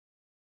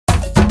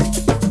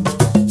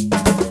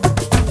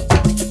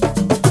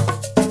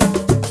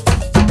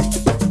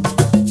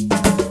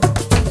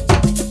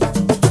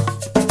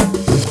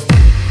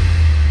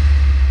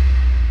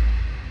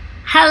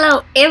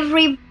Hello,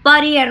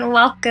 everybody, and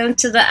welcome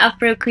to the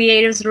Afro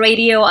Creatives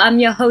Radio. I'm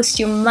your host,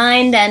 your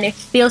mind, and it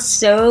feels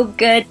so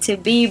good to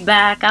be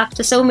back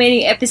after so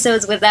many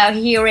episodes without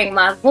hearing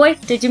my voice.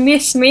 Did you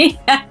miss me?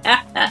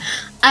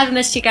 I've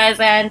missed you guys,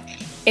 and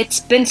it's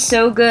been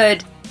so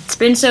good. It's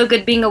been so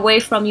good being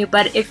away from you,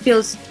 but it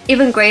feels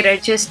even greater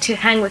just to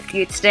hang with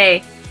you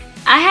today.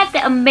 I had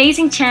the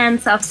amazing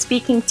chance of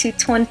speaking to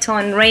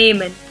Tonton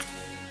Raymond,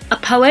 a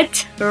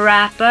poet,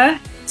 rapper,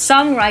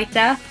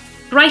 songwriter,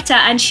 writer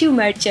and shoe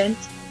merchant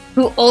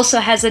who also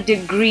has a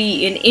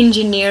degree in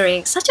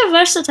engineering. Such a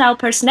versatile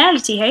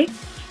personality, hey?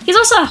 He's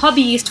also a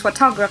hobbyist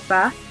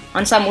photographer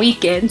on some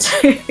weekends,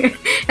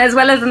 as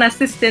well as an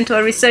assistant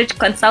or research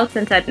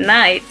consultant at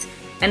night,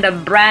 and a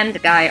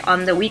brand guy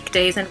on the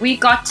weekdays. And we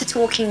got to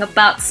talking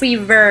about free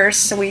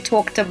verse, we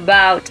talked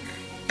about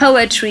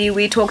poetry,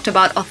 we talked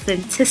about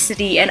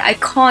authenticity, and I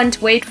can't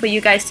wait for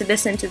you guys to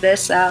listen to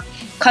this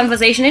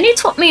conversation. And he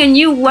taught me a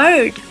new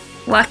word,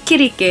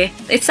 wakirike.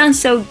 It sounds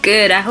so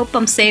good. I hope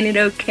I'm saying it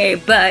okay,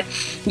 but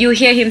you'll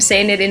hear him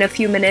saying it in a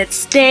few minutes.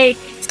 Stay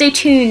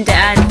tuned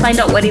and find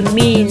out what it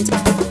means.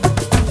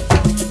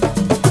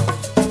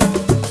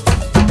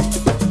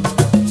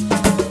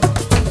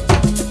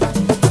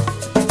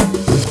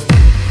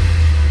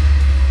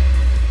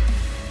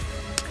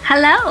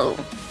 Hello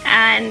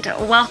and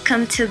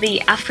welcome to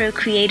the Afro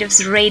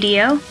Creatives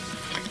Radio.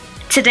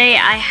 Today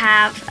I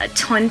have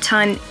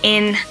Tonton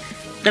in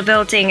the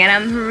building, and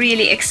I'm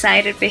really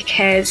excited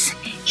because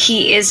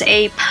he is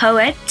a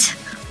poet,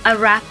 a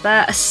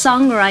rapper, a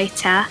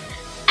songwriter,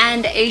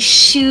 and a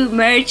shoe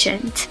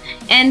merchant.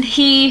 And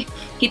he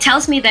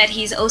tells me that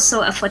he's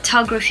also a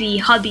photography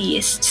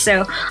hobbyist.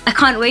 So I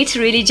can't wait to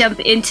really jump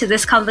into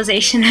this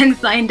conversation and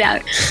find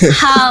out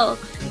how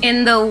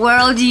in the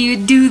world you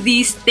do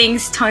these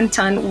things,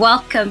 Tonton.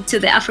 Welcome to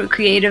the Afro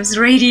Creatives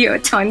Radio,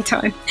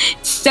 Tonton.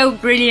 It's so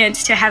brilliant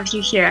to have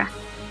you here.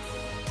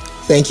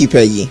 Thank you,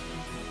 Peggy.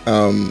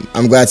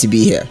 I'm glad to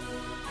be here.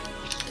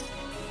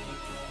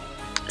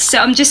 So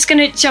I'm just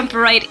gonna jump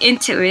right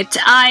into it.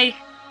 I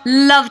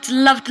loved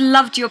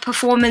your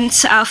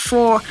performance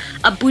for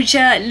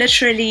Abuja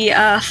Literally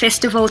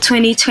Festival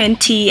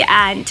 2020,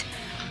 and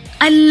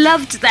I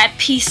loved that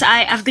piece.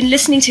 I've been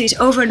listening to it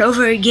over and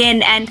over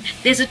again, and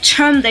there's a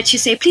term that you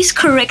say, please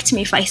correct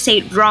me if I say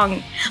it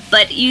wrong,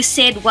 but you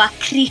said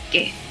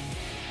wakrike.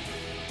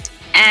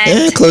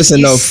 And close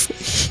enough.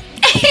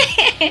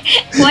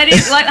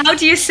 How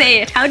do you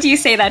say it? How do you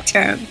say that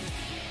term?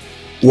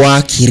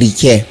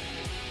 Wakirike.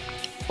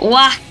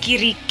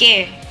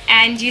 Wakirike.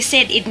 And you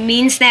said it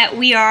means that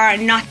we are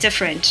not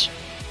different.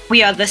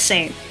 We are the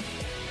same.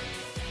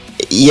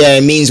 Yeah,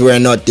 it means we're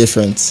not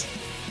different.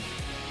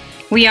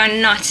 We are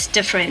not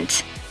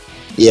different.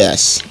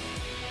 Yes.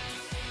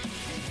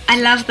 I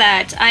love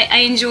that. I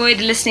enjoyed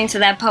listening to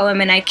that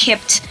poem, and I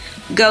kept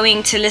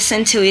going to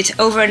listen to it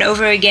over and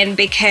over again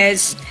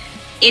because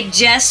it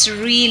just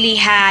really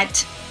had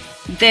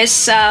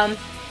this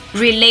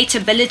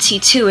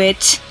relatability to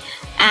it.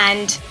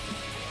 And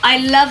I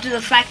loved the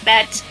fact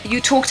that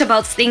you talked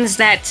about things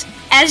that,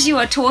 as you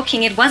were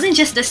talking, it wasn't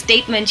just a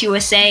statement you were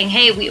saying,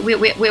 hey,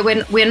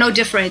 we're no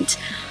different,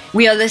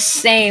 we are the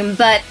same,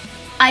 but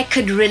I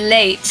could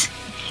relate.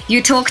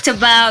 You talked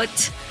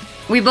about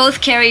we both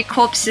carry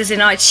corpses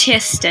in our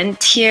chest and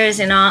tears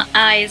in our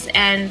eyes,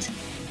 and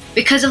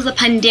because of the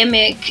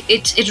pandemic,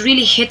 it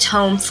really hit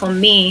home for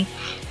me.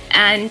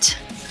 And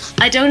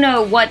I don't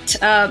know what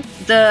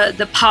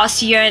the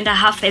past year and a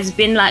half has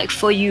been like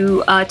for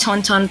you,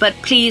 Tonton, but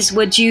please,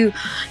 would you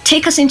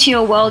take us into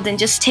your world and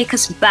just take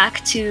us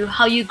back to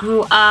how you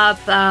grew up?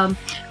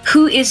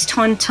 Who is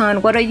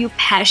Tonton? What are you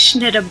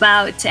passionate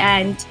about?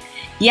 And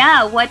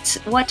yeah,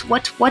 what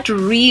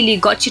really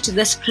got you to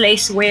this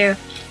place where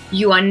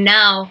you are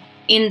now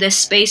in the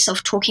space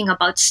of talking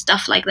about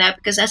stuff like that?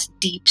 Because that's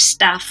deep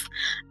stuff.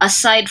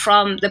 Aside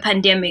from the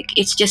pandemic,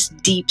 it's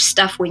just deep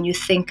stuff when you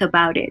think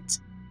about it.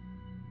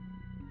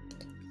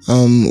 How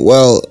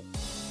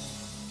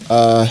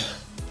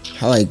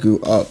I grew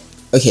up.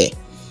 Okay.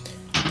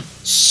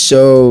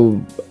 So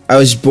I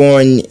was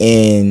born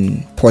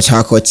in Port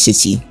Harcourt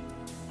City,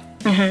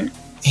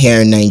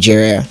 here in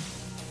Nigeria.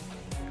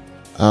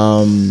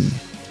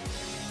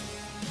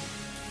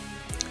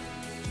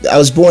 I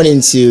was born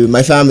into,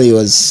 my family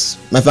was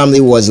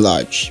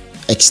large,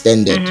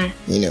 extended,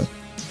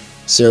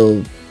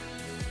 so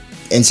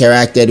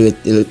interacted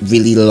with the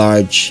really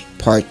large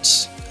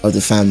parts of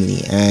the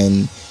family.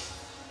 And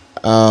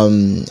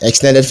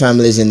extended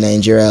families in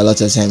Nigeria a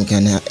lot of times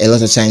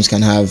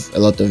can have a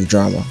lot of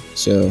drama.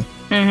 So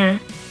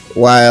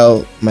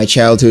while my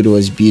childhood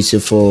was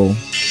beautiful,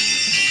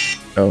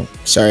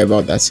 sorry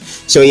about that.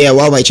 So yeah,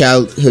 while my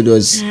childhood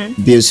was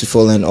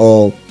beautiful and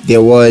all,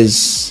 there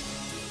was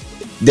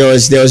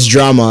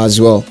drama as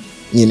well.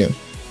 It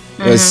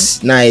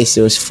was nice.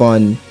 It was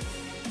fun.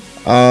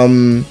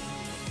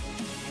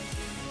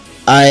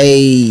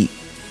 I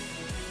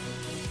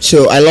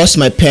lost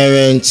my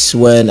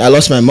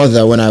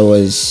mother when I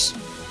was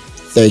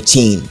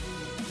 13,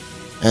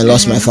 and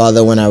lost my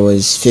father when I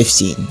was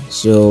 15.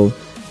 So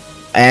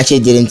I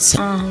actually didn't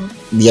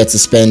get to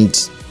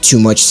spend too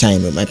much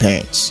time with my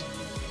parents.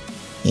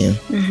 Yeah.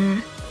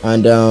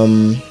 And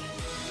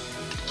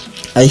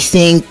I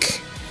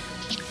think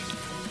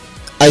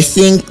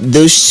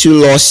those two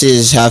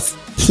losses have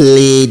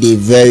played a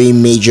very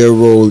major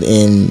role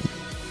in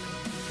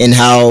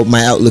how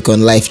my outlook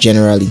on life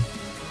generally,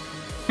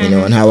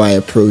 and how I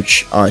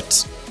approach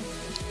art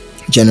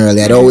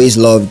generally. I'd always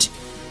loved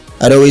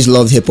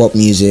hip hop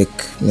music.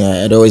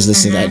 Yeah, I'd always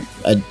listen.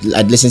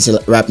 I'd listen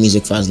to rap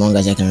music for as long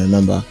as I can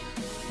remember.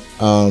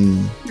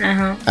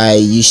 I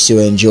used to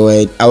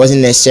enjoy it. I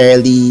wasn't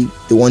necessarily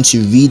the one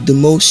to read the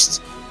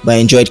most, but I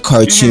enjoyed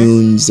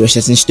cartoons. There were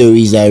certain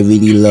stories that I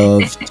really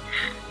loved.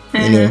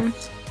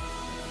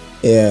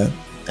 Yeah.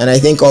 And I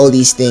think all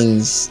these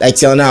things, like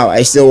till now,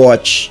 I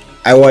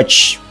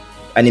watch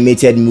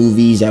animated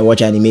movies. I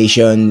watch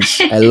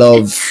animations. I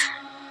love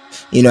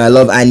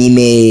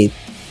anime,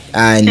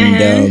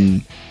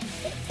 and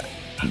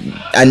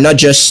not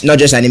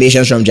just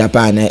animations from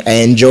Japan.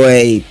 I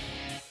enjoy,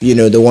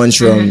 the ones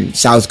from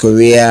South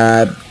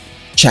Korea,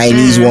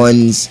 Chinese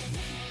ones.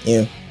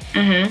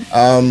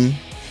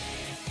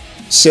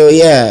 So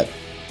yeah,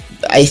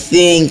 I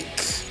think,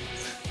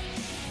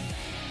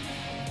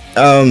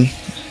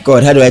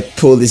 God, how do I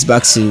pull this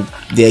back to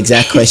the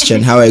exact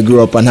question? How I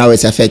grew up and how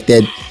it's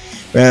affected.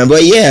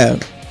 But yeah,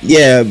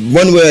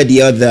 one way or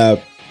the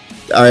other,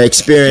 our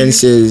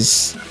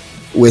experiences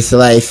with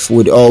life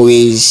would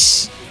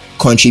always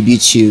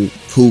contribute to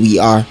who we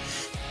are.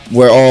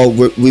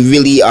 We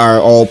really are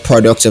all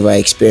products of our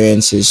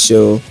experiences.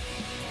 So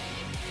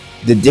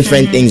the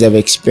different things I've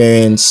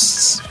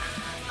experienced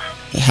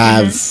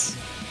have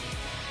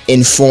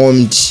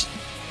informed,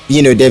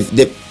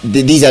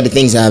 these are the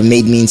things that have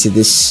made me into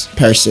this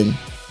person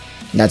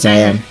that I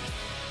am.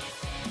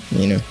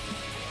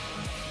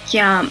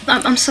 Yeah,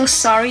 I'm so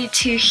sorry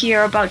to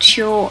hear about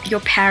your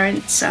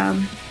parents.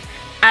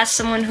 As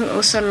someone who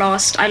also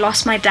I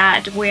lost my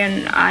dad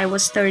when I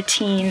was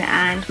 13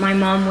 and my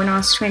mom when I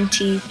was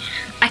 20.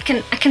 I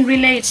can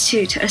relate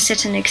to a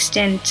certain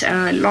extent.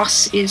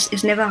 Loss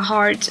is never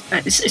hard.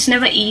 It's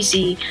never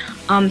easy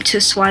to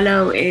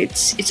swallow.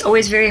 It's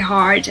always very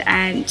hard,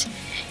 and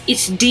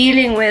it's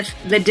dealing with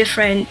the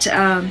different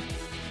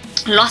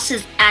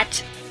losses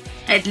at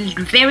a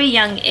very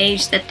young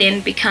age that then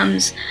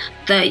becomes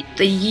the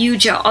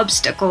huger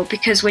obstacle,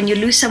 because when you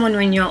lose someone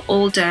when you're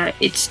older,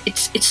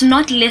 it's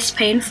not less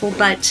painful,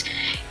 but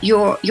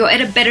you're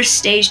at a better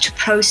stage to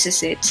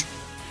process it.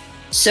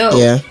 So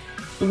yeah.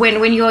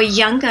 When you're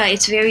younger,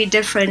 it's very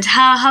different.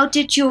 How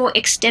did your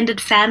extended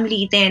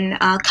family then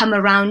come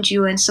around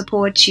you and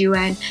support you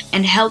and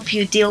help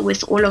you deal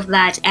with all of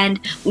that? And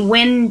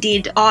when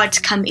did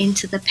art come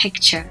into the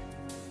picture?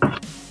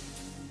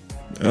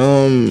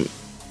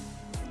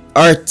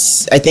 I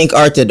think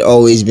art had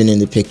always been in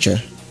the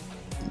picture.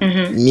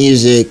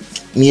 Music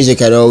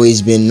had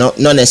always been, not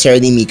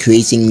necessarily me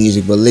creating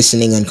music, but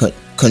listening and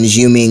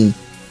consuming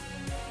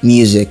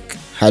music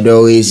had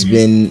always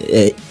been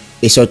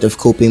a sort of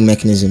coping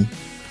mechanism.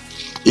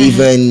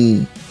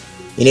 Even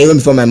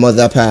before my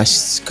mother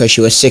passed, because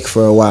she was sick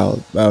for a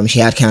while. She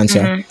had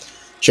cancer.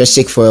 She was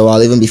sick for a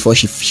while. Even before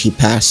she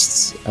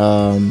passed,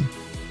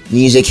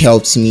 music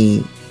helped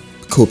me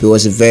cope. It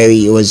was a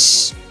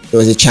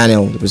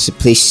channel. It was a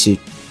place to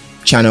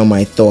channel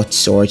my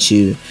thoughts, or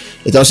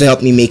it also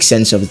helped me make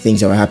sense of the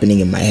things that were happening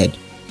in my head.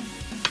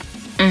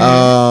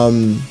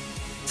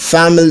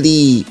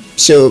 Family.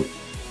 So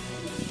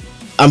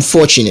I'm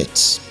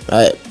fortunate.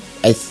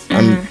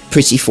 I'm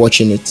pretty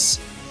fortunate.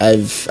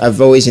 I've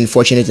always been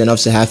fortunate enough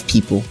to have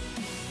people,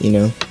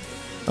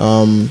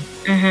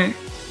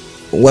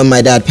 When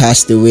my dad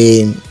passed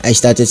away, I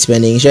started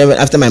spending,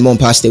 after my mom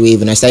passed away,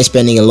 even I started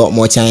spending a lot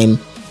more time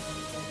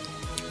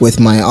with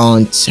my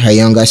aunt, her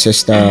younger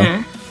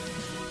sister,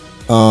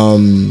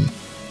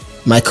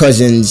 my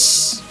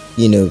cousins,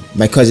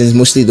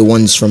 mostly the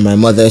ones from my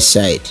mother's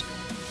side.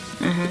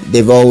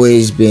 They've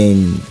always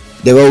been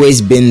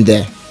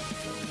there.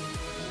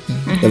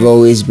 They've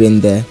always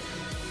been there.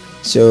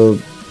 So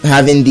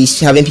having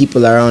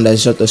people around as a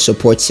sort of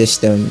support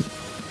system,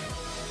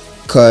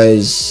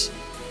 because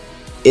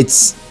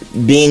it's,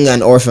 being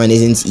an orphan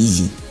isn't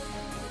easy.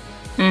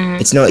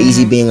 It's not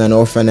easy being an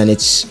orphan, and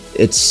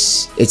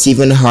it's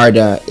even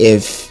harder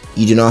if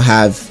you do not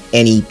have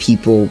any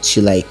people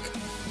to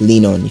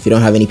lean on, if you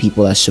don't have any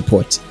people as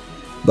support.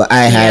 But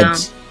I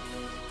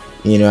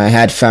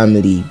had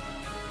family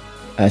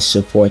as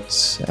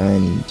support,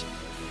 and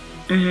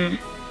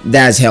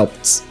that has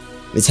helped.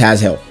 It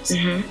has helped.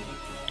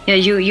 Yeah,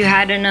 you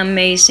had an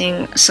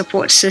amazing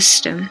support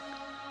system.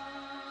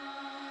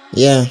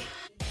 Yeah.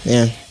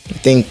 I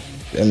think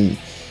in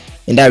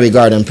that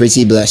regard, I'm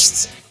pretty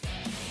blessed.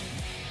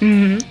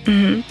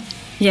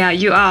 Yeah,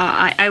 you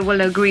are. I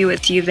will agree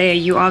with you there.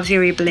 You are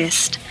very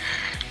blessed.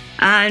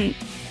 And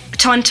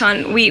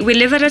Tonton, we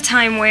live in a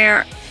time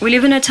where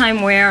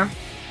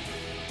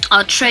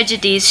our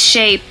tragedies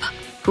shape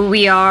who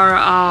we are.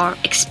 Our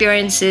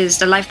experiences,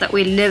 the life that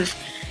we live,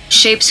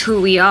 shapes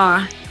who we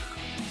are.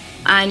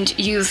 and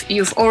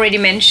you've already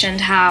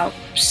mentioned how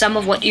some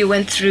of what you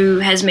went through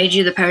has made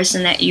you the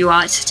person that you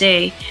are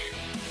today.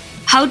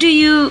 How do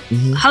you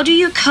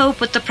cope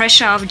with the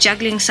pressure of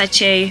juggling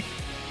such a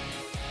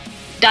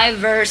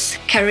diverse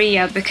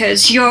career?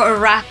 Because you're a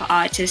rap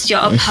artist, you're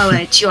a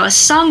poet, you're a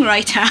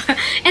songwriter,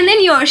 and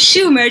then you're a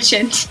shoe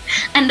merchant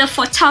and a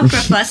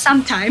photographer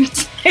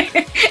sometimes.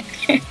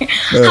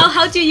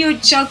 How do you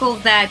juggle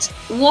that?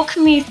 Walk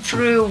me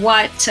through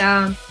what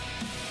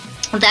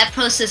that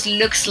process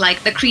looks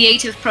like, the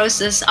creative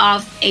process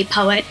of a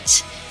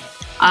poet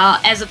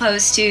as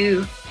opposed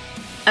to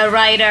a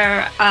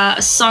writer, a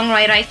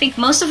songwriter. I think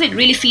most of it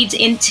really feeds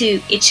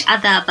into each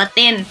other. But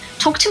then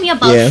talk to me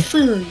about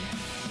Foon.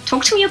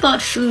 Talk to me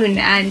about Foon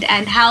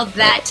and how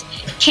that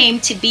came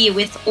to be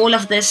with all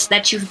of this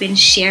that you've been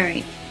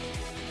sharing.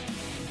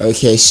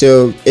 Okay,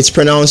 so it's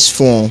pronounced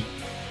Foon.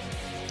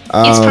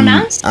 It's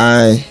pronounced?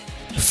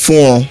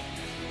 Foon.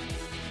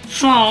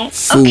 Foon.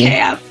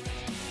 Okay.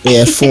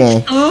 Yeah,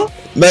 Foon.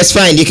 But it's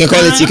fine. You can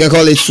call it. You can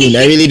call it Foon.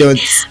 I really don't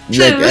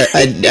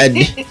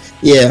like.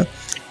 Yeah.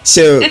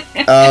 So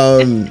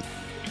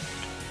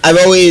I've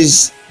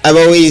always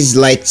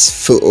liked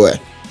footwear.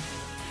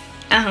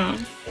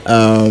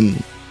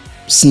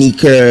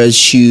 Sneakers,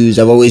 shoes.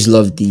 I've always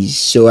loved these.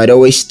 So I'd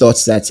always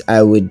thought that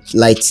I would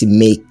like to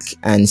make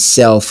and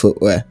sell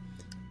footwear.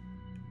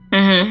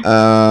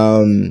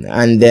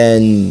 And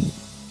then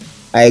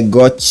I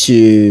got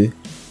to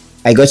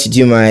do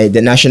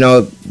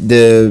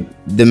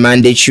the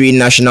mandatory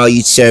national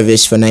youth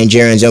service for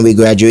Nigerians when we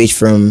graduate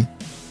from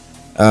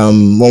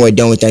when we're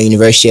done with our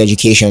university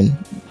education.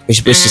 We're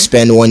supposed to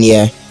spend 1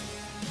 year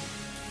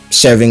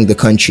serving the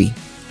country.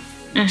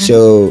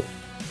 So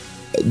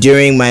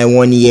during my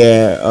 1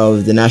 year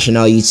of the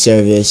national youth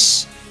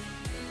service,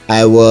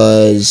 I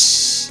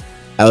was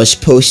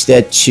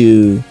posted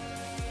to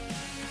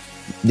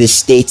the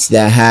states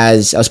that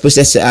has. I was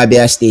posted to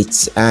Abia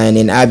State, and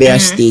in Abia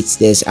State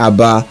there's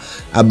Aba.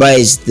 Aba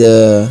is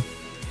the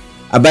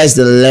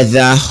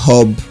leather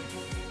hub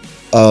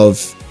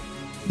of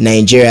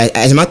Nigeria.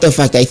 As a matter of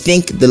fact, I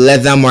think the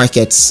leather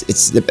markets.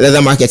 It's the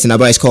leather markets in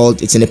Aba is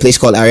called. It's in a place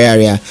called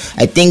Ariaria.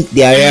 I think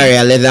the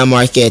Ariaria leather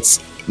market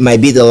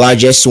might be the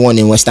largest one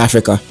in West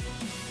Africa.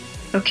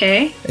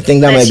 Okay. I think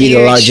that might be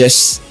the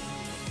largest.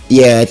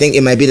 Yeah, I think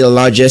it might be the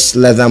largest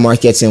leather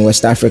markets in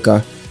West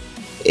Africa.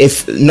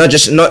 If not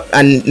just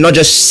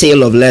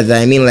sale of leather,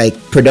 I mean like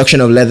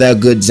production of leather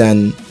goods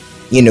and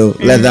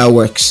leather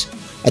works.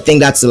 I think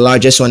that's the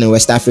largest one in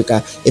West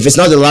Africa. If it's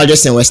not the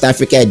largest in West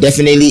Africa, it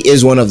definitely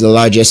is one of the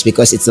largest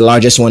because it's the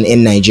largest one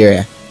in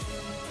Nigeria.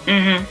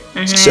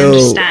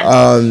 So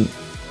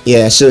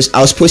so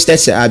I was posted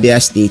to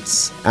Abia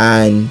State,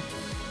 and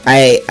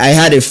I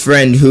had a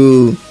friend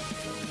who,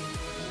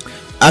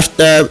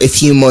 after a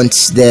few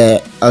months there,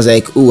 I was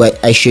like,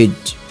 I should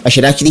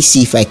actually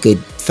see if I could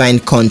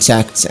find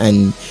contacts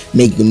and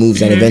make the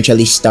moves and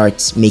eventually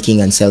start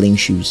making and selling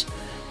shoes.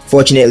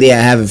 Fortunately, I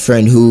have a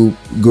friend who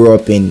grew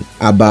up in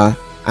Aba,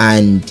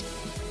 and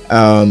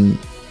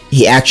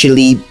he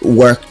actually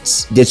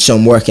did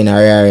some work in our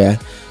area.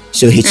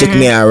 So he took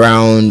me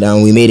around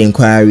and we made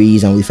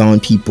inquiries and we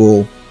found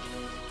people.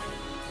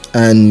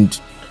 And,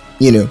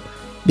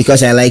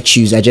 because I like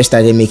shoes, I just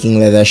started making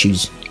leather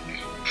shoes.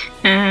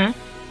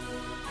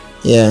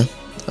 Yeah.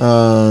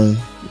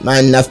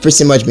 And I've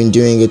pretty much been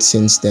doing it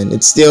since then.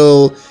 It's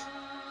still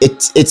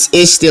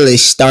a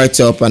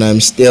startup, and I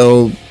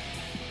still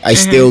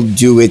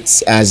do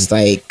it as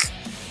like,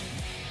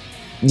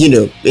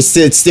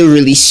 it's still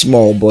really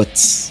small,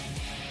 but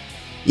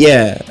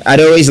yeah,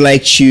 I'd always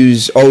liked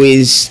shoes,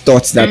 always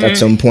thought that at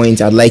some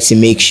point I'd like to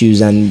make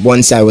shoes, and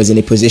once I was in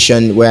a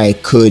position where I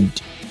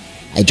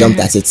jumped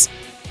at it.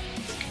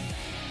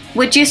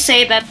 Would you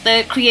say that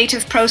the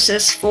creative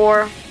process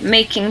for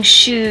making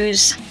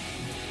shoes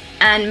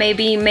and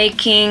maybe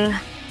making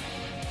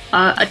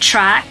a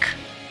track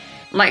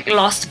like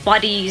Lost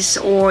Bodies,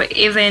 or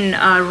even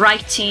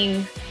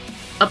writing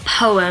a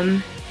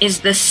poem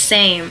is the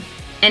same?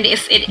 And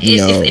if it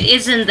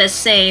isn't the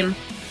same,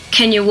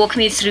 can you walk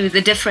me through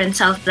the difference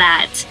of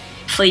that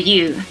for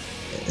you?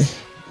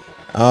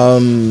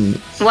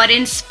 What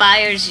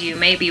inspires you?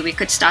 Maybe we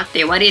could start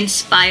there. What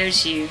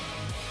inspires you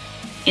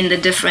in the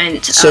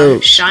different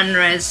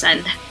genres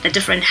and the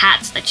different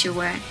hats that you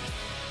wear?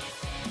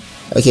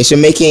 Okay, so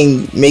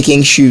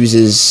making shoes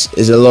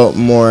is a lot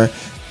more.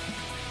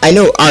 I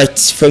know art,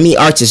 for me,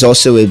 art is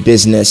also a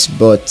business,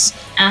 but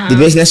the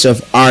business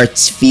of art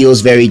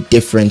feels very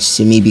different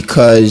to me,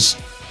 because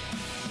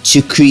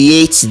to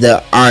create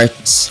the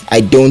art,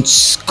 I don't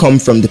come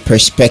from the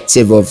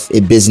perspective of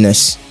a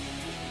business,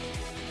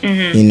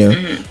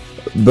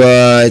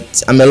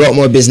 but I'm a lot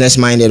more business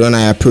minded when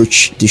I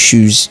approach the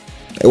shoes.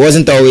 It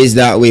wasn't always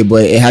that way,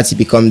 but it had to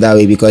become that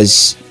way,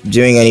 because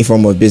doing any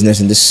form of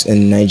business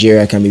in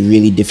Nigeria can be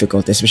really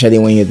difficult, especially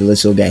when you're the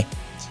little guy.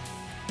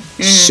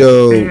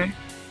 So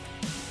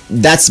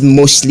that's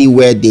mostly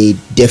where they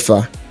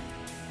differ.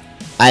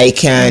 I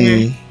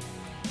can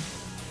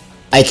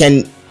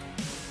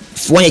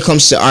when it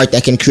comes to art, I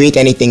can create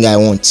anything I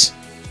want.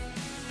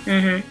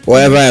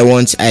 Whatever I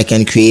want, I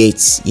can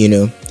create, you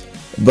know.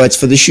 But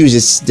for the shoes,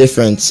 it's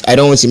different. I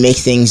don't want to make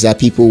things that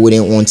people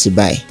wouldn't want to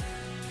buy.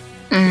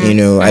 You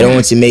know, I don't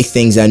want to make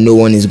things that no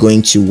one is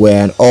going to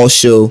wear. And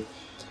also,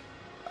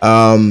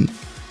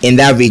 in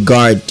that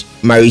regard,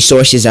 my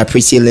resources are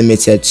pretty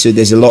limited, so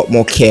there's a lot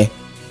more care.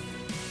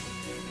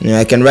 You know,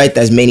 I can write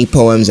as many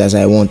poems as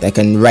I want. I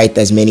can write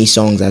as many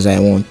songs as I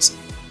want.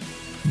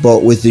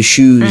 But with the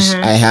shoes,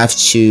 I have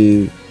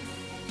to,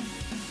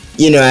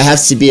 you know, I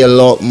have to be a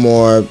lot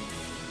more,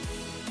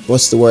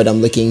 what's the word I'm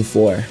looking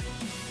for?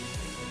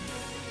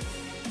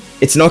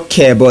 It's not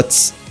care,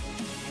 but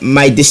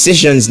my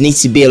decisions need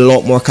to be a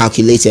lot more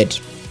calculated.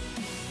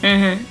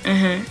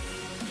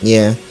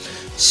 Yeah.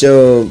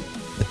 So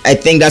I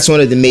think that's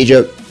one of the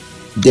major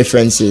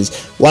differences.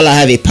 While I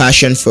have a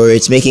passion for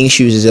it, making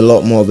shoes is a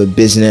lot more of a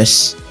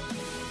business.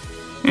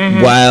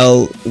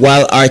 While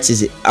art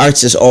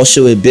is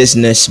also a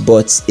business,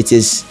 but it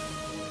is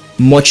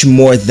much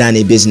more than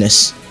a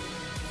business.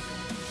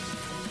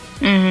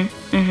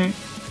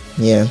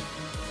 Yeah.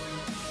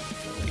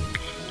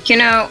 You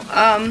know,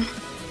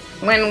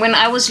 when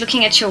I was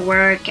looking at your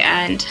work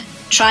and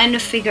trying to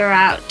figure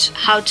out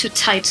how to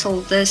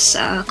title this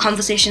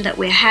conversation that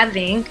we're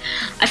having,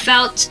 I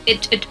felt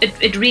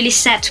it really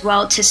set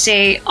well to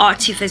say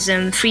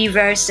Artivism, free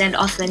verse, and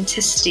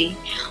authenticity.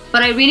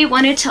 But I really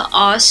wanted to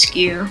ask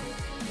you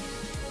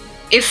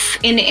if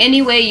in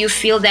any way you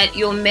feel that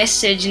your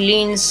message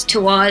leans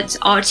towards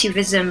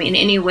Artivism in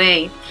any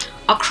way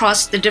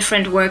across the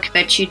different work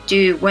that you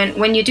do.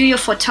 When you do your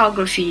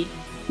photography,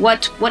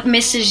 what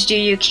message do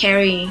you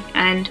carry,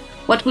 and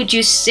what would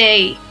you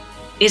say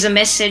is a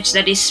message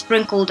that is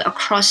sprinkled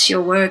across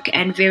your work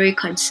and very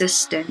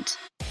consistent?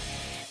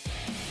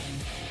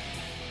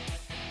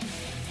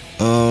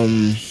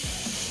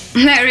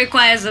 That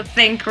requires a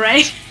think,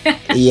 right?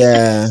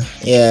 yeah,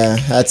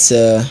 that's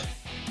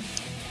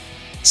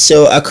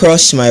so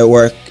across my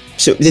work.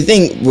 So the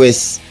thing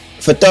with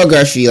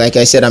photography, like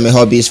I said, I'm a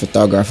hobbyist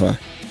photographer.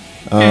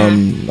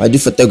 I do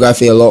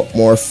photography a lot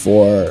more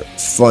for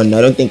fun.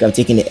 I don't think I've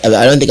taken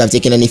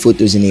any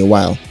photos in a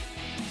while.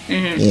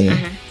 You know,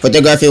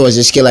 photography was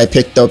a skill I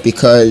picked up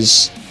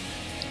because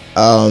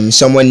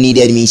someone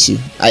needed me to.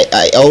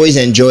 I always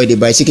enjoyed it,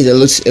 but I took it a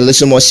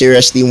little more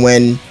seriously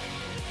when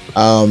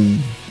I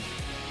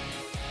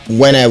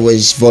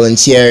was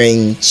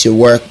volunteering to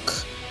work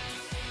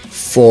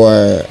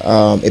for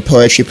a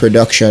poetry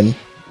production,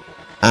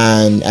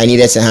 and I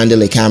needed to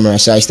handle a camera,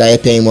 so I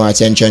started paying more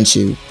attention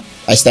to.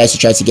 I started to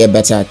try to get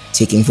better at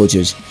taking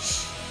photos.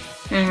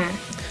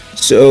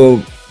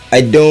 So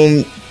I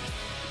don't.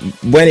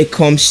 When it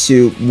comes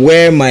to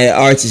where my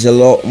art is a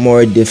lot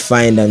more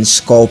defined and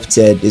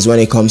sculpted is when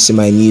it comes to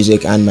my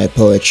music and my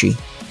poetry.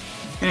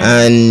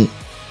 And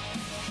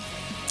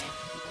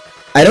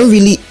I don't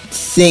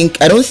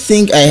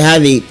think I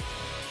have a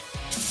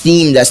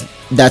theme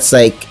that's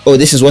like, oh,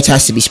 this is what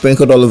has to be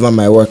sprinkled all over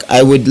my work.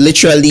 I would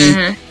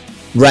literally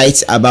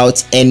write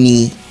about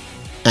any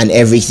and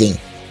everything.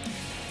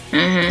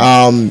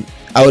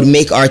 I would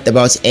make art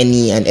about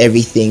any and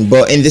everything,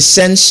 but in the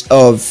sense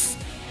of,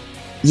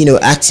 you know,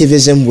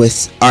 activism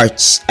with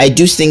arts, I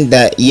do think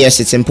that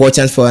yes, it's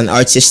important for an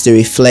artist to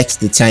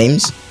reflect the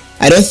times.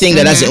 I don't think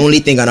that that's the only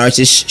thing an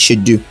artist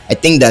should do. I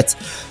think that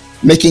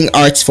making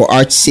art for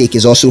art's sake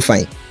is also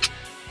fine.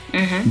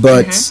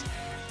 But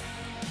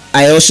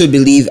I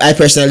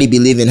personally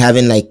believe in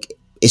having like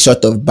a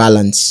sort of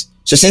balance.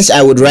 So since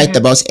I would write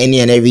about any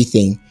and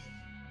everything,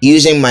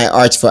 using my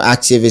art for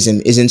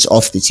activism isn't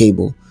off the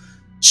table.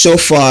 So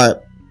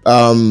far,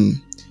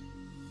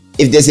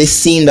 if there's a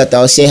theme that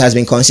I'll say has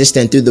been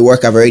consistent through the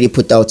work I've already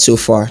put out so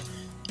far,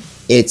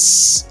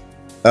 it's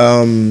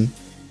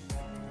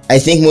I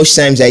think most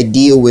times I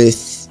deal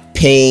with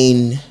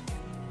pain,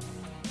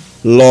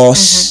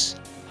 loss,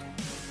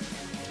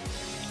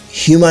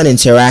 human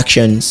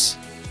interactions,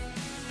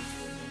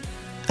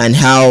 and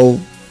how,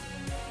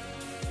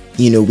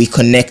 you know, we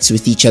connect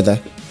with each other.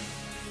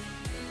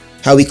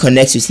 How we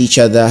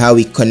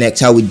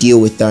deal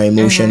with our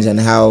emotions, and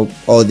how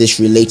all this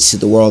relates to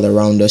the world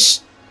around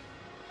us.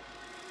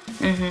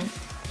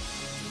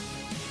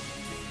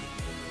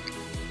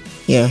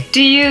 Yeah.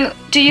 Do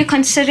you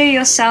consider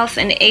yourself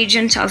an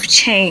agent of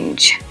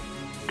change?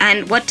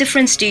 And what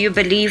difference do you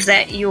believe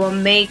that you are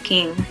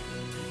making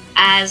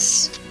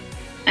as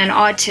an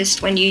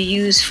artist when you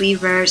use free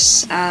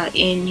verse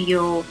in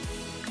your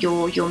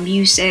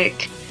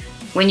music,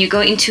 when you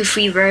go into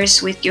free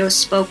verse with your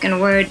spoken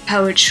word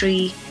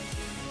poetry?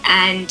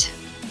 And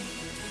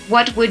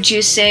what would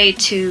you say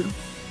to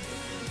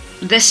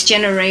this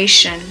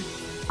generation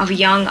of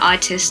young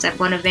artists that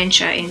want to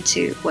venture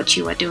into what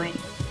you are doing?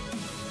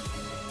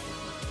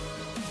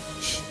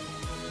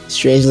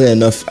 Strangely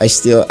enough, I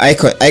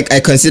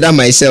consider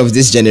myself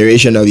this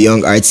generation of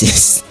young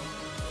artists.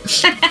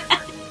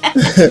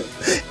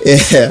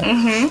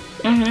 Yeah.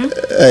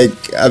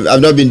 Like I've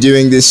not been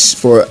doing this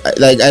for,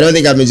 like, I don't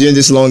think I've been doing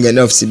this long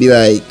enough to be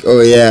like,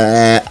 oh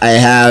yeah, I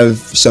have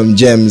some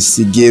gems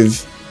to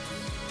give,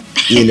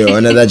 you know,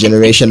 another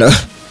generation of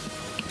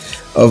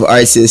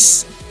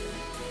artists.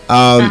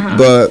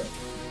 But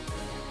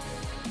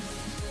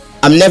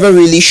I'm never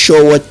really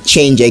sure what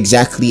change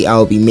exactly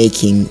I'll be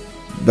making.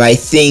 But I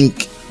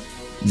think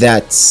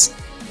that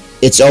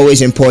it's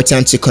always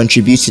important to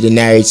contribute to the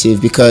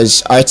narrative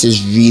because art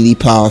is really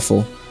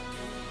powerful.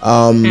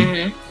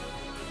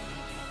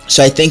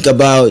 So I think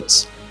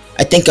about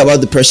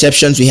the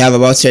perceptions we have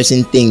about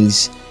certain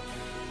things,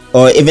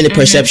 or even the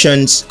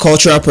perceptions,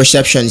 cultural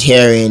perceptions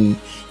here in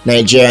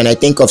Nigeria, and I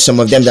think of some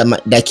of them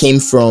that came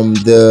from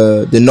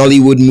the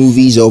Nollywood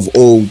movies of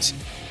old.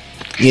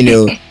 You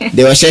know,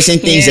 there were certain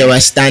things that were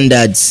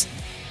standards.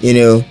 You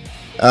know,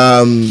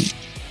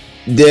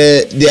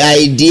 the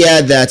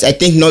idea that I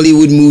think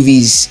Nollywood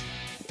movies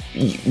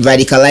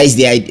radicalized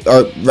the idea,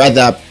 or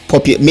rather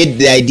made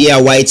the idea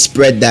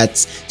widespread that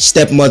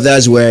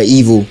stepmothers were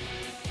evil.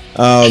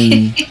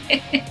 Didn't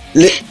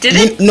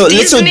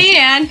Disney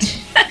and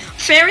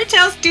fairy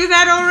tales do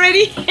that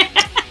already?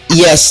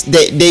 Yes,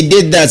 they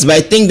did that, but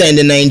I think that in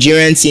the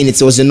Nigerian scene,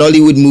 it was the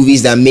Nollywood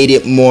movies that made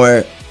it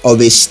more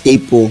of a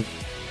staple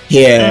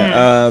here.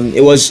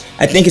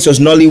 I think it was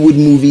Nollywood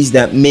movies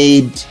that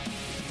made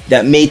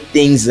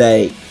things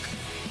like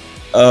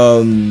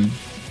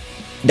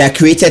that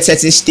created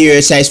certain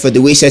stereotypes for the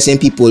way certain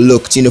people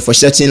looked, you know, for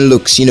certain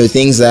looks, you know,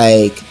 things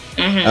like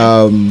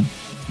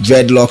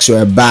dreadlocks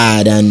were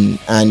bad, and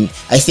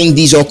I think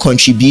these all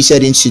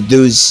contributed into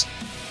those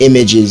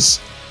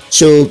images.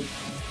 So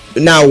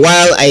now,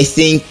 while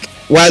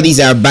these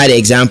are bad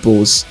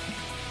examples,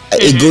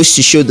 it goes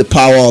to show the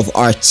power of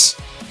art.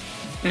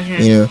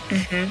 You know,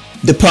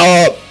 the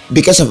power,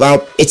 because of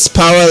its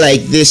power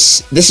like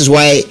this is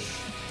why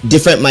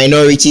different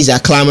minorities are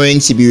clamoring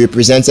to be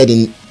represented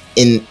in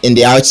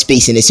the art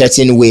space in a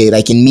certain way,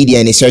 like in media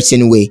in a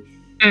certain way.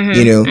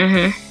 You know,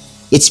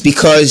 it's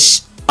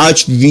because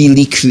art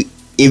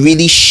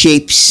really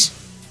shapes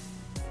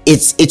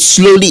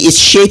it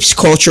shapes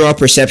cultural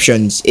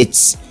perceptions. It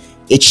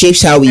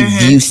shapes how we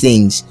view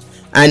things,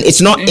 and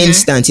it's not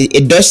instant.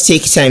 It does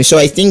take time. So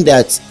I think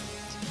that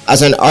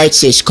as an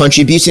artist,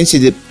 contributing to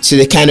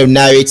the kind of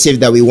narrative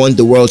that we want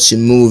the world to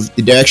move,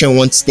 the direction we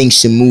want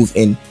things to move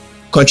in,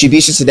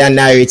 contributing to that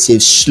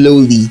narrative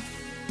slowly,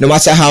 no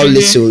matter how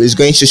little, is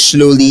going to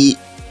slowly,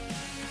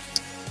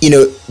 you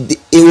know,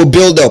 it will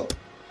build up.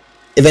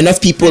 If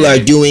enough people are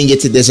doing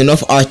it, if there's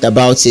enough art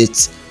about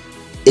it,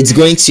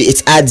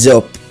 it adds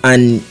up,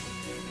 and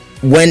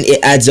when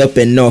it adds up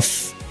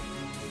enough,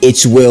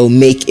 it will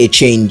make a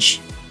change.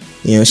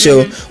 You know,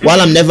 so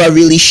while I'm never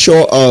really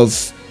sure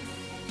of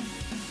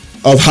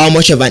how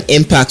much of an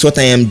impact what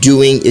I am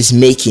doing is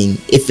making,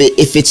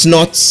 if it's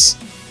not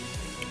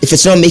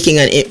making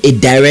a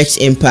direct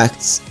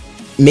impact,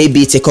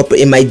 maybe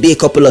it might be a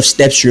couple of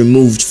steps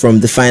removed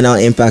from the final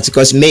impact,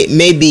 because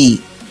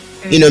maybe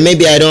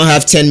I don't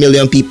have 10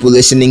 million people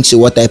listening to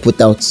what I put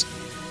out,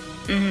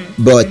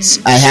 but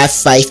I have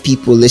 5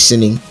 people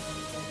listening.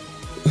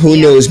 Who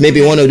knows,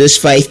 maybe one of those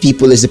 5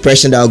 people is the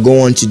person that will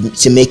go on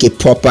to make a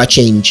proper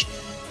change.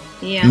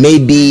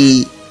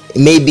 Maybe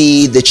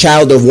the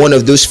child of one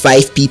of those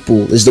 5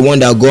 people is the one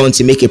that will go on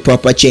to make a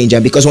proper change,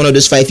 and because one of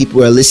those 5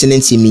 people are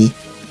listening to me,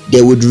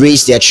 they would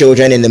raise their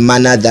children in a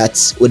manner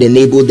that would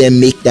enable them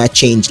make that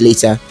change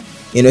later.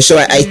 You know, so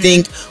I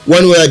think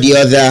one way or the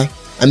other,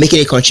 I'm making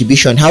a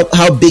contribution.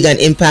 How big an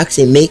impact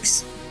it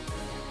makes,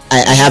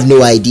 I have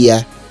no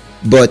idea,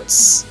 but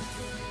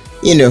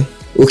you know,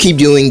 we'll keep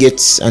doing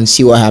it and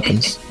see what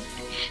happens.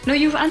 No,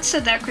 you've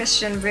answered that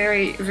question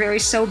very, very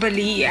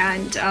soberly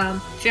and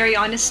very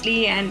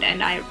honestly,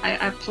 and I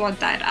applaud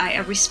that. I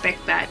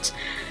respect that.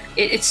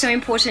 It's so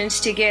important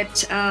to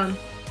get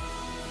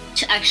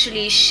to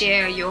actually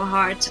share your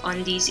heart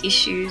on these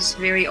issues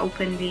very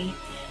openly,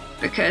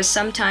 because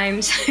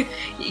sometimes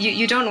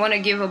you don't want to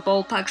give a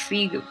ballpark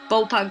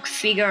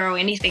figure or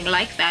anything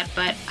like that,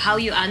 but how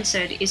you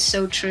answered is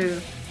so true.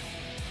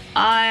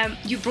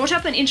 You brought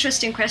up an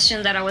interesting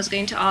question that I was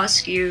going to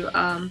ask you.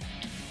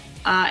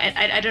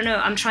 I don't know,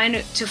 I'm trying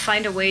to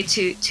find a way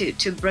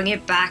to bring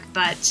it back,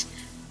 but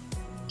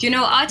you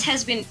know, art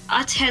has been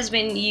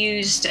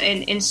used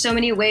in so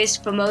many ways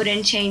to promote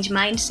and change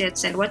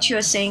mindsets, and what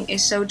you're saying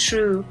is so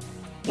true.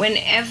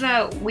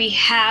 Whenever we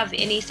have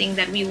anything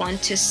that we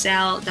want to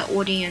sell the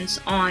audience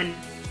on,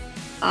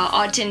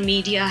 art and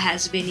media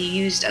has been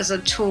used as a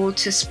tool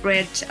to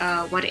spread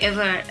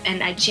whatever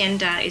an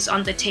agenda is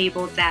on the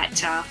table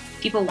that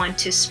people want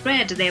to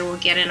spread. They will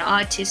get an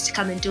artist to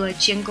come and do a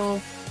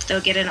jingle, they'll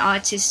get an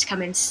artist to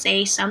come and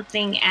say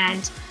something,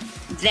 and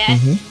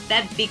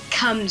that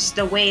becomes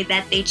the way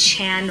that they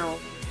channel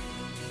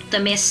the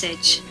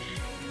message.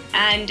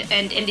 And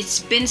it's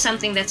been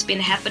something that's been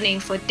happening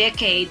for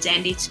decades,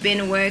 and it's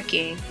been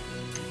working.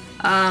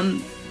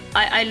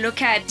 I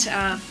look at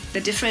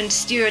the different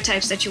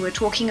stereotypes that you were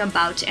talking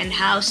about, and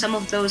how some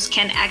of those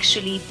can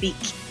actually be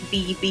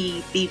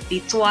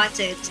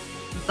thwarted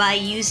by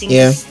using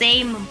the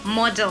same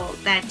model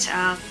that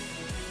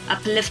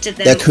uplifted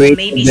them, or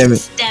maybe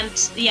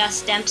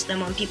stamped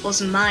them on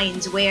people's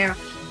minds, where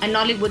a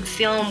Nollywood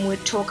film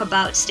would talk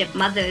about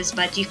stepmothers,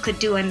 but you could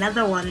do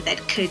another one that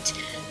could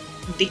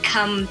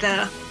become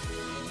the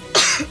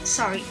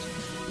sorry,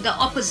 the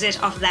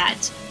opposite of that,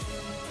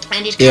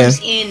 and it Yeah. comes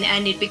in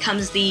and it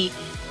becomes the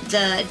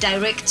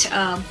direct,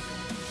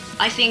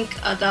 I think,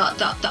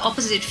 the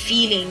opposite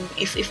feeling,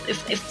 if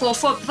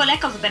for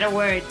lack of a better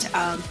word,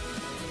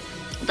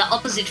 the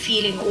opposite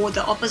feeling, or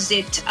the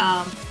opposite,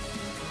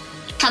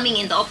 coming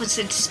in the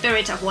opposite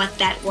spirit of what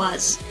that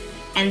was.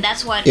 And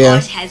that's what Yeah.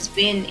 art has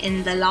been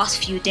in the last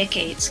few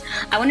decades.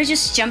 I want to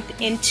just jump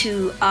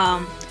into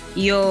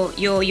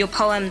your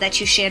poem that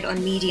you shared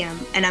on Medium,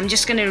 and I'm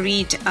just going to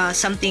read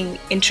something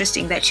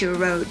interesting that you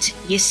wrote.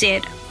 You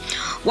said,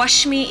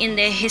 "Wash me in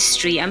their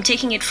history." I'm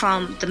taking it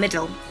from the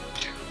middle.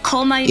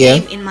 "Call my Yeah.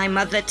 name in my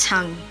mother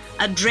tongue.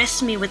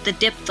 Address me with the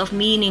depth of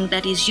meaning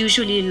that is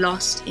usually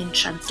lost in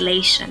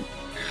translation.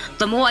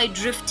 The more I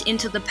drift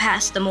into the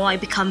past, the more I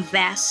become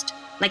vast,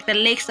 like the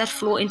lakes that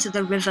flow into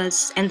the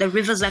rivers and the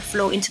rivers that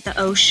flow into the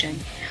ocean.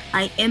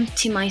 I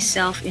empty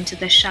myself into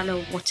the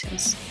shallow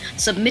waters,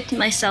 submit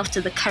myself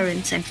to the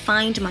currents, and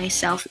find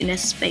myself in a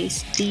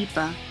space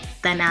deeper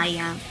than I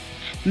am,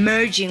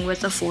 merging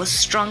with a force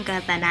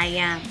stronger than I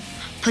am,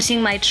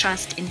 putting my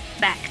trust in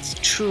facts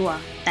truer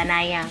than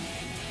I am."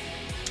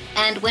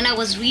 And when I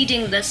was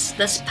reading this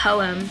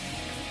poem,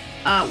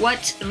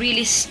 what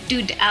really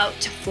stood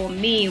out for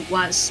me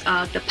was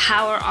the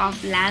power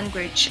of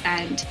language,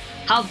 and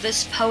how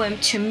this poem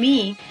to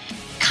me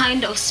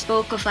kind of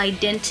spoke of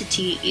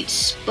identity, it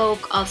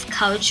spoke of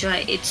culture,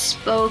 it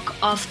spoke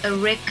of a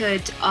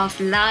record of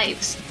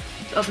lives,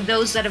 of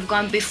those that have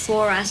gone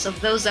before us, of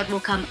those that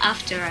will come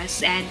after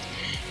us. And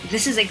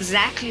this is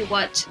exactly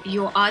what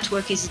your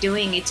artwork is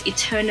doing. It's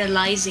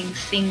eternalizing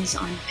things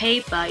on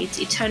paper, it's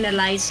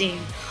eternalizing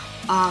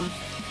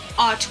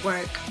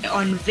artwork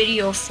on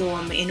video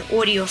form, in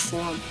audio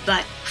form,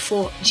 but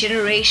for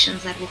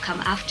generations that will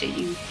come after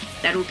you,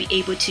 that will be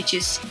able to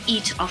just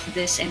eat off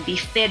this and be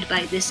fed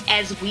by this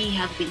as we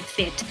have been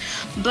fed.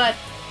 But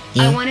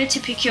Yeah. I wanted to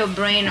pick your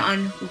brain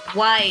on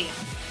why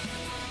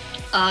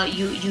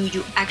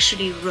you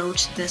actually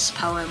wrote this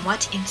poem.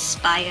 What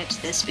inspired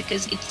this?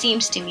 Because it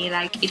seems to me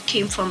like it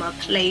came from a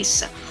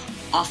place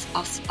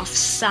of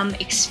some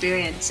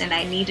experience, and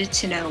I needed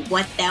to know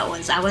what that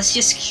was. I was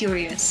just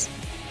curious.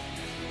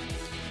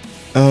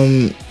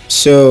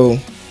 So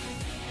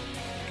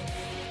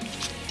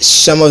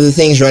some of the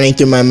things running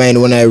through my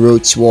mind when I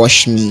wrote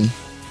 "Wash Me"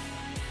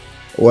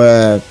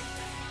 were,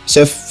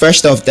 so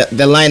first off,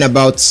 the line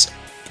about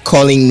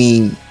calling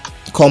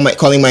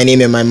my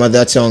name in my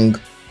mother tongue,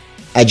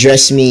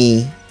 address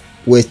me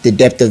with the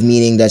depth of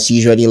meaning that's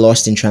usually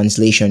lost in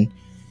translation.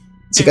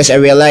 It's because I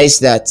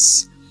realized that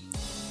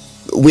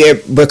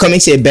we're coming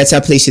to a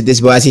better place with this,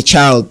 but as a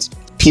child,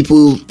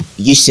 people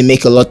used to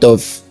make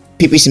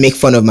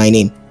fun of my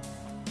name.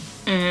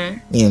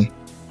 Yeah.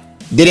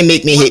 Didn't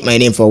make me hate my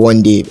name for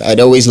one day. I'd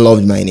always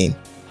loved my name.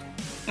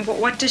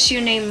 What does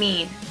your name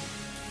mean?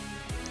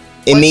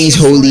 It What's means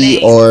your full holy,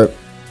 name? or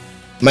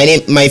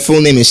my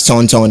full name is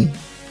Tonton.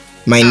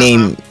 My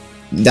name,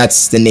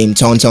 that's the name,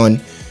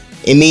 Tonton.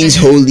 It means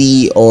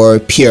holy or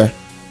pure.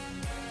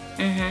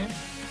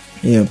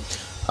 Yeah.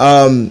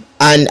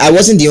 And I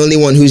wasn't the only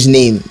one whose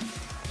name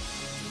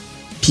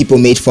people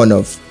made fun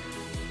of.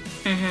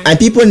 And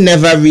people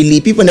never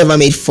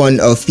made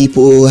fun of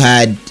people who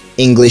had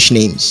English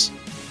names.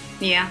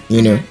 Yeah.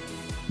 You know,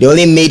 they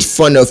only made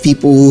fun of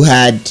people who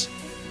had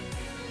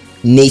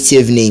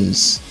native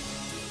names.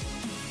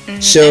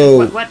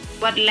 So And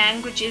what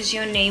language is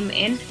your name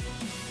in?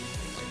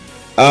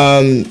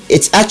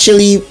 it's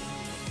actually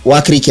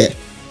Wakrike.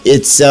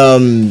 It's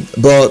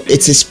but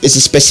it's a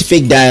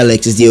specific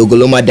dialect. It's the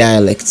Ogoloma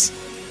dialect.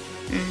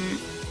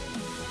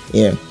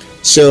 Yeah.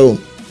 So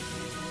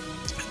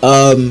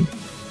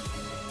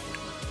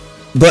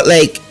but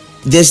like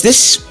there's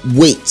this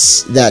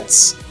weight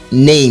that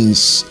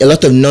names, a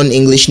lot of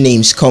non-English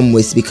names come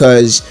with,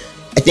 because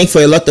I think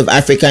for a lot of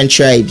African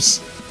tribes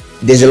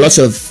there's a lot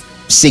of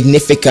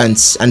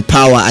significance and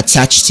power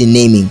attached to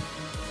naming.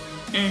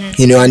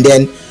 You know, and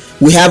then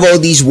we have all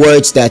these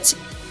words that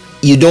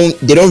they don't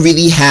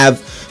really have.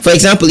 For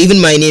example, even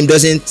my name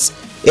doesn't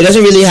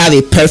really have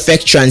a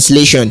perfect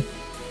translation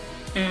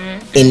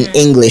in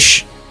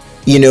English.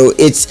 You know,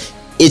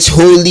 it's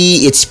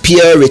holy, it's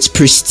pure, it's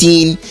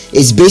pristine.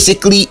 It's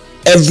basically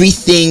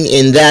everything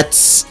in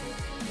that,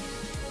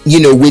 you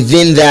know,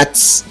 within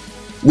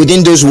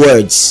those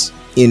words.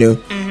 You know,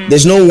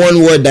 there's no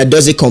one word that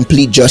does it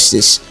complete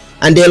justice.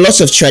 And there are lots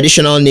of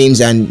traditional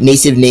names and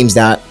native names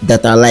that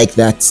are like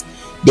that.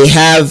 They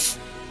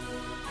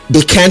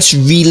can't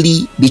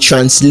really be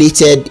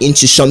translated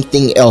into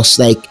something else.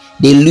 Like,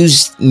 they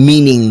lose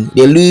meaning,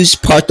 they lose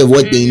part of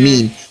what they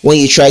mean when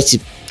you try to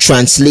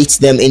translate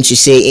them into,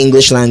 say,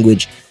 English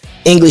language.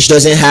 English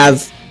doesn't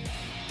have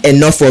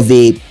enough of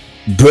a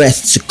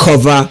breadth to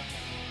cover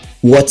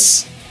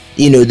what,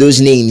 you know,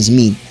 those names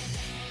mean.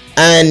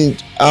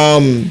 And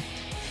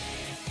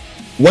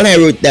when I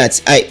wrote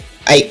that,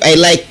 I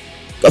like,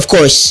 of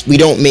course,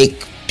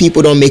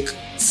 people don't make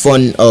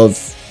fun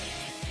of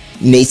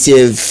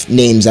native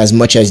names as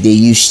much as they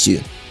used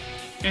to.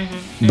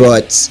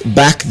 But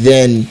back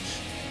then,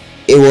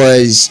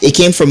 it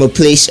came from a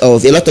place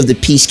of, a lot of the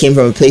piece came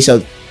from a place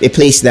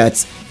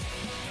that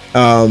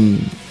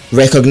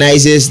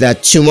recognizes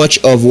that too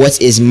much of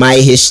what is my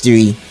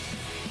history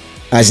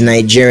as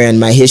Nigerian,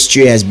 my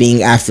history as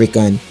being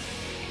African,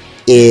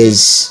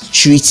 is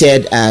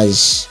treated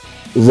as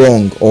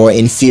wrong or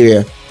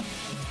inferior.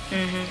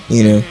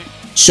 You know,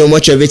 so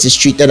much of it is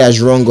treated as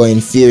wrong or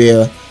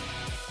inferior.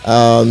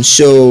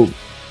 So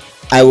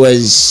I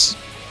was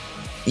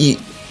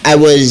I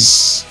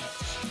was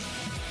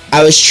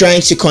I was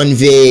trying to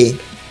convey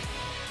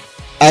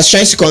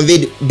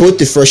both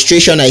the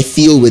frustration I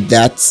feel with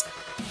that,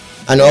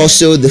 and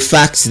also the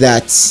fact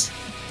that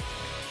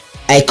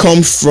I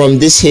come from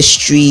this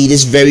history,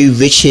 this very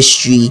rich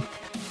history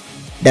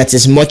that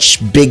is much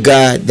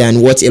bigger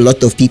than what a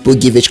lot of people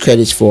give it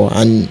credit for.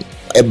 And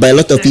by a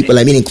lot of people,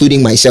 I mean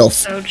including myself.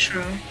 So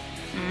true.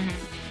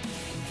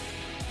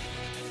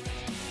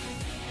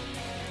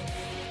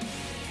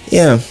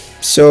 Yeah,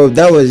 so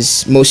that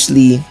was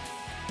mostly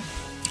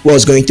what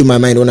was going through my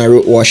mind when I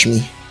wrote Wash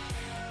Me.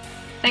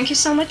 Thank you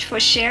so much for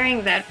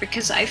sharing that,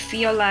 because I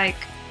feel like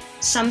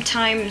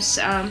sometimes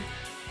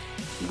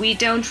we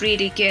don't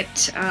really get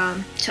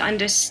to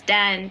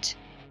understand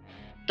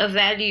the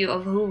value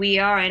of who we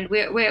are, and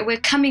we're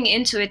coming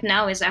into it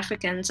now as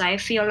Africans. I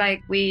feel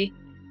like we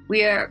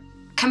are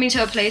coming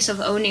to a place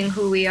of owning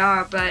who we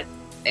are, but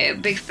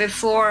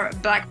before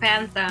Black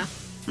Panther,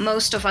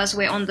 most of us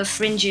were on the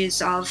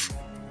fringes of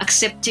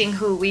accepting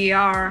who we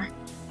are.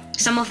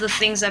 Some of the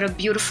things that are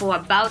beautiful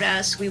about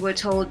us, we were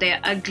told they're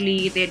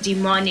ugly, they're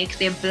demonic,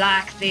 they're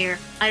black, they're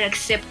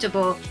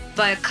unacceptable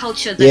by a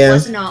culture that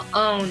wasn't our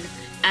own.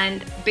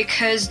 And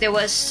because there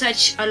was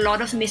such a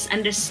lot of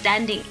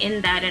misunderstanding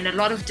in that, and a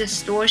lot of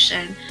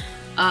distortion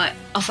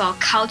of our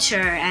culture,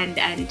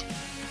 and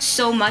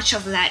so much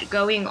of that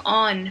going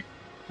on,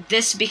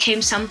 this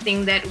became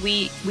something that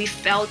we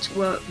felt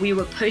we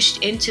were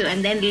pushed into,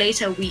 and then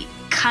later we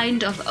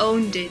kind of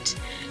owned it.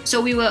 So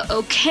we were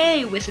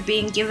okay with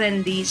being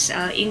given these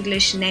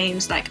English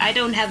names. Like, I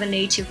don't have a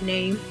native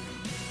name.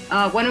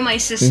 One of my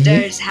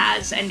sisters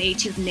has a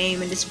native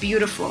name, and it's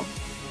beautiful.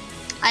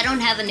 I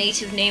don't have a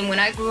native name. When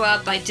I grew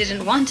up, I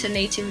didn't want a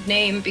native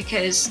name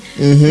because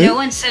no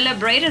one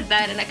celebrated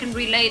that, and I can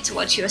relate to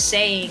what you're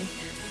saying.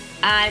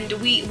 And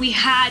we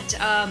had,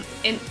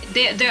 and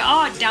there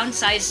are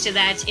downsides to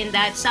that, in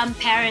that some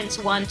parents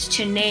want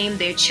to name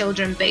their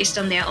children based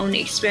on their own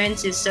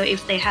experiences. So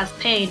if they have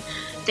pain,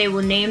 they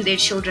will name their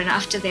children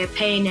after their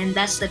pain, and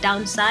that's the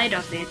downside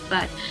of it.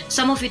 But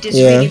some of it is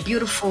really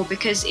beautiful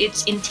because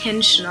it's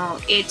intentional,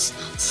 it's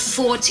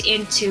thought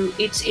into,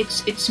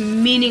 it's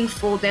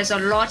meaningful. There's a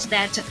lot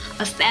that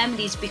a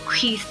family is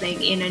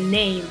bequeathing in a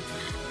name,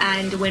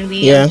 and when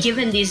we are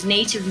given these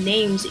native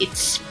names, it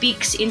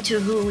speaks into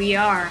who we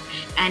are.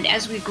 And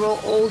as we grow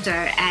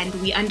older and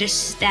we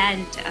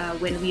understand,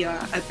 when we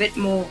are a bit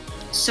more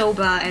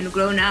sober and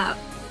grown up,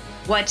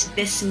 what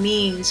this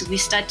means, we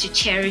start to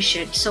cherish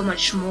it so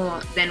much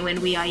more than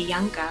when we are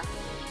younger.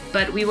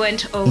 But we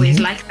weren't always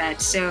like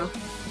that. So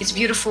it's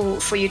beautiful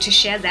for you to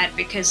share that,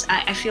 because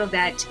I feel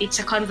that it's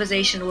a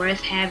conversation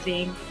worth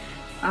having.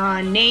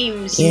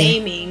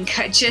 Naming,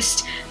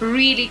 just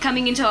really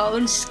coming into our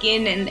own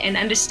skin, and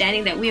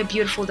understanding that we are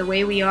beautiful the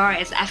way we are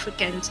as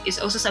Africans is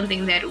also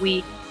something that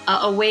we are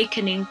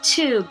awakening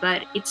to,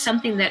 but it's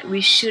something that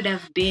we should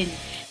have been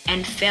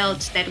and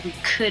felt that we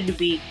could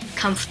be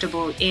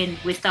comfortable in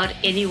without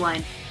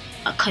anyone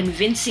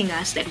convincing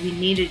us that we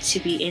needed to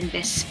be in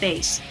this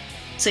space.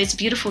 So it's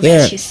beautiful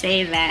that you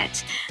say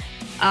that.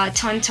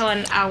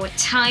 Tonton, our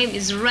time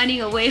is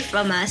running away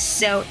from us.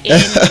 So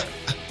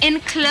in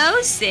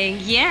closing,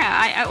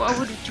 I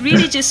would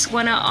really just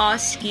want to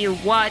ask you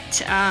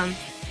what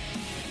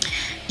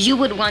you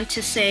would want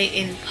to say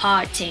in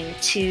parting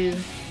to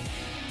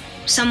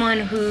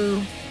someone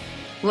who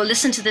will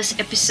listen to this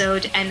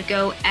episode and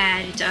go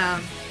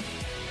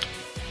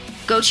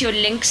to your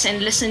links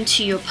and listen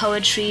to your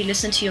poetry,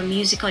 listen to your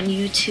music on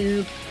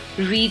YouTube,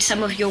 read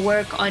some of your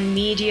work on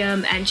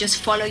Medium, and just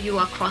follow you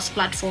across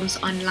platforms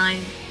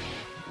online.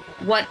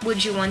 What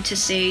would you want to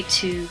say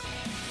to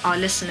our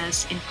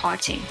listeners in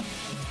parting?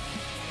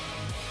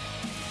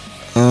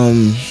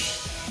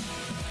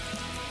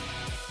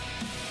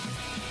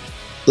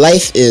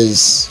 Life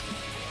is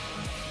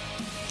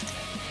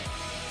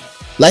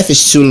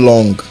too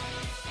long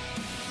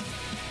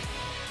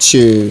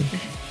to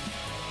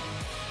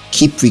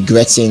keep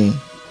regretting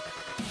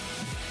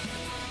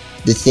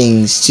the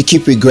things,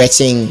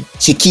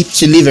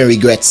 to live in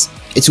regret.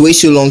 It's way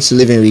too long to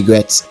live in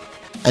regret,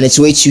 and it's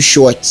way too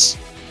short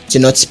to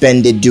not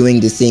spend it doing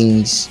the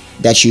things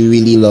that you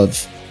really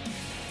love.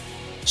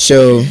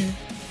 So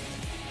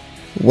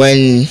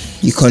when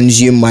you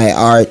consume my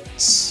art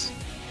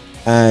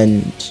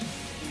and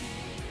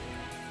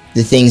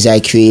the things I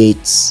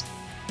create,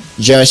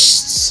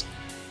 just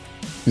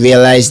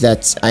realize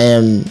that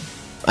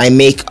I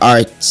make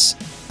art,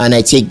 and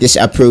I take this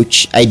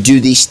approach. I do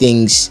these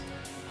things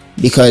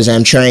because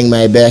I'm trying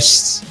my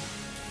best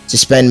to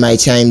spend my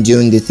time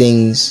doing the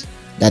things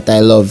that I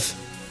love.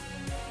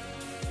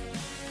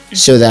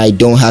 so that I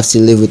don't have to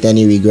live with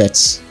any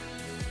regrets.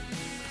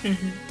 And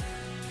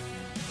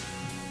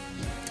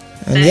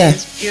That yeah,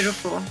 is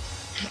beautiful,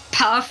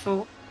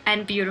 powerful,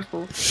 and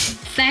beautiful.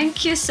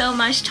 Thank you so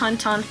much,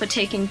 Tonton, for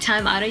taking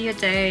time out of your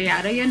day,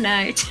 out of your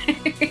night,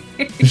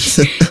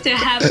 to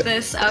have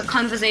this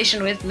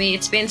conversation with me.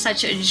 It's been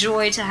such a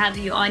joy to have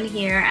you on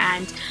here,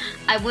 and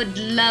I would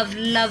love,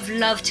 love,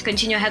 love to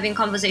continue having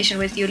conversation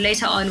with you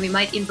later on. We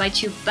might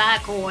invite you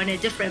back or on a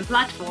different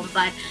platform,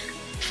 but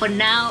for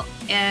now,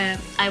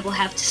 I will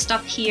have to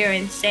stop here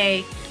and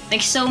say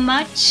thank you so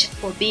much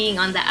for being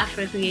on the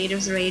Afro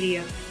Creatives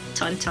Radio,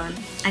 Tonton.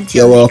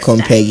 Until you're next welcome,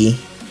 time. Peggy.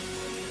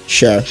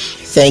 Sure.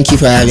 Thank you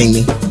for having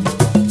me.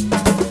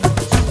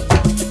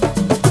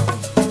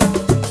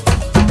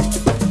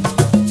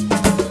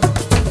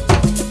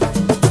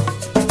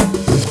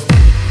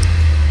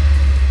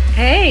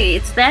 Hey,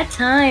 it's that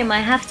time. I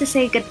have to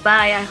say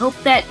goodbye. I hope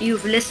that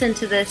you've listened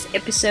to this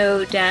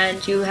episode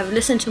and you have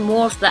listened to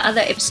more of the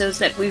other episodes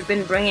that we've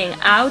been bringing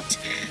out.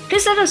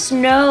 Please let us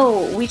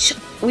know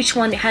which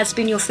one has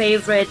been your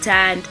favorite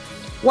and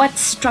what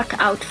struck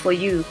out for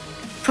you.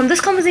 From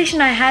this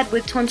conversation I had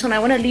with Tonton, I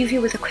want to leave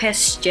you with a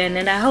question,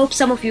 and I hope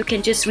some of you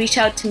can just reach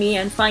out to me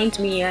and find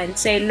me and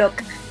say,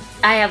 look,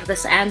 I have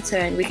this answer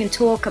and we can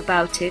talk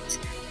about it.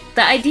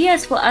 The idea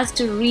is for us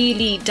to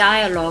really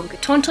dialogue.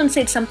 Tonton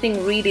said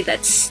something really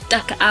that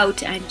stuck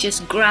out and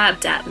just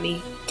grabbed at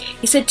me.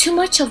 He said, too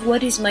much of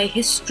what is my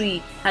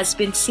history has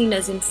been seen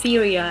as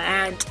inferior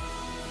and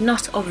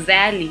not of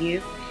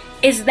value.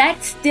 Is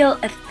that still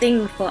a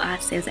thing for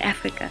us as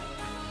Africa?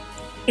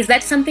 Is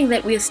that something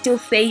that we're still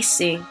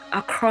facing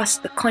across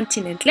the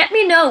continent? Let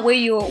me know where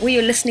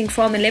you're listening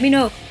from, and let me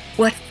know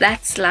what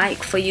that's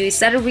like for you. Is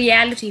that a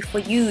reality for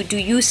you? Do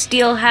you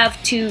still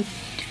have to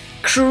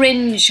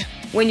cringe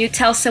when you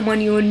tell someone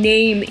your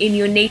name in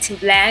your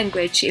native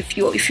language? If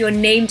you're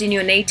named in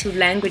your native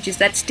language, is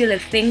that still a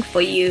thing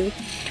for you?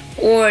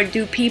 Or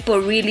do people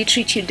really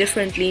treat you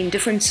differently in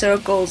different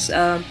circles?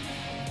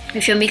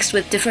 If you're mixed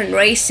with different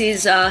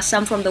races,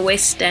 some from the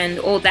West and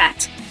all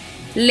that,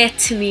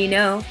 let me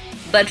know.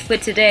 But for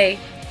today,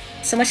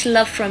 so much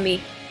love from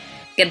me.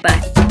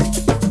 Goodbye.